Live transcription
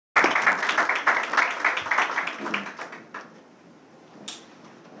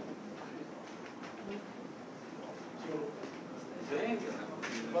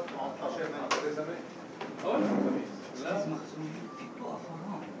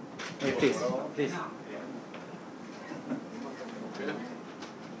Please, please.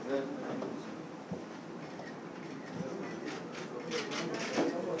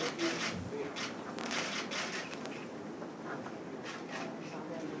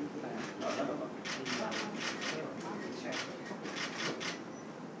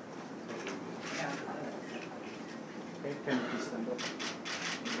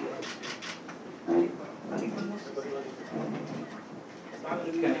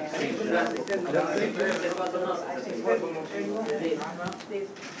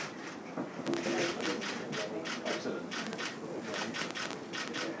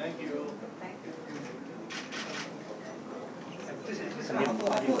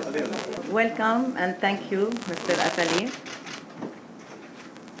 Welcome and thank you, Mr. Atali.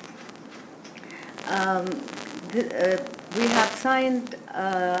 We have signed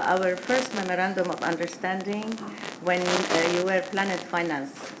our first memorandum of understanding when you were Planet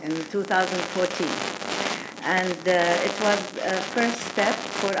Finance in 2014. And it was a first step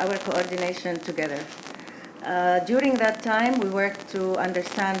for our coordination together. During that time, we worked to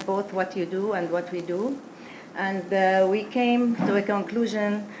understand both what you do and what we do. And we came to a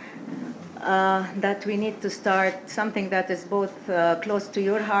conclusion that we need to start something that is both close to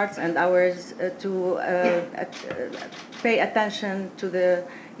your hearts and ours, to pay attention to the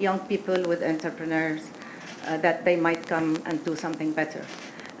young people with entrepreneurs, that they might come and do something better.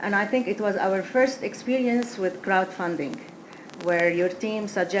 And I think it was our first experience with crowdfunding, where your team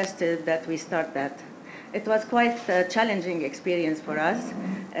suggested that we start that. It was quite a challenging experience for us,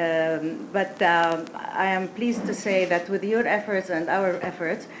 but I am pleased to say that with your efforts and our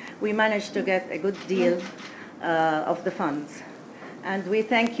efforts, we managed to get a good deal of the funds. And we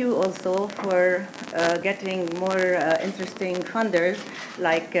thank you also for getting more interesting funders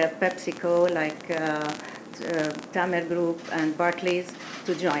like PepsiCo, like Tamer Group and Barclays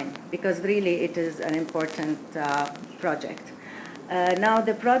to join, because really it is an important project. Now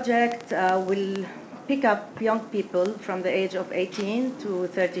the project will pick up young people from the age of 18 to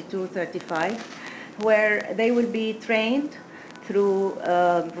 32, 35, where they will be trained through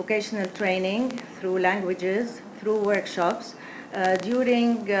vocational training, through languages, through workshops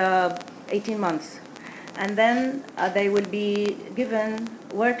during 18 months. And then they will be given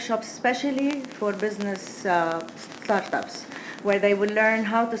workshops specially for business startups, where they will learn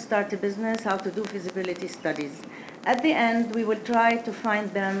how to start a business, how to do feasibility studies. At the end, we will try to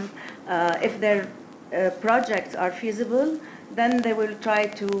find them, if their projects are feasible, then they will try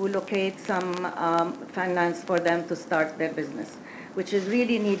to locate some finance for them to start their business, which is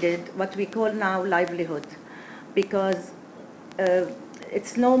really needed, what we call now livelihood, because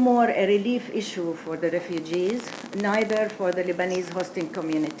it's no more a relief issue for the refugees, neither for the Lebanese hosting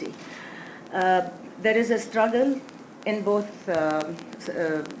community. There is a struggle in both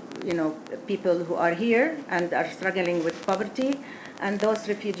people who are here and are struggling with poverty, and those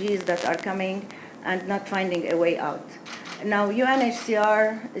refugees that are coming and not finding a way out. Now,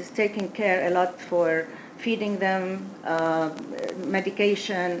 UNHCR is taking care a lot for feeding them,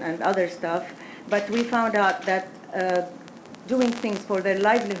 medication and other stuff, but we found out that doing things for their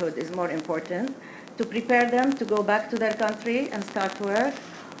livelihood is more important, to prepare them to go back to their country and start work,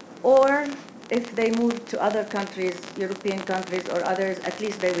 or if they move to other countries, European countries or others, at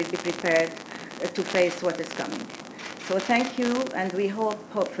least they will be prepared to face what is coming. So thank you, and we hope,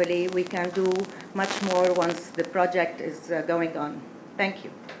 hopefully, we can do much more once the project is going on. Thank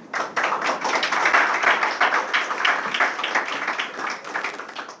you.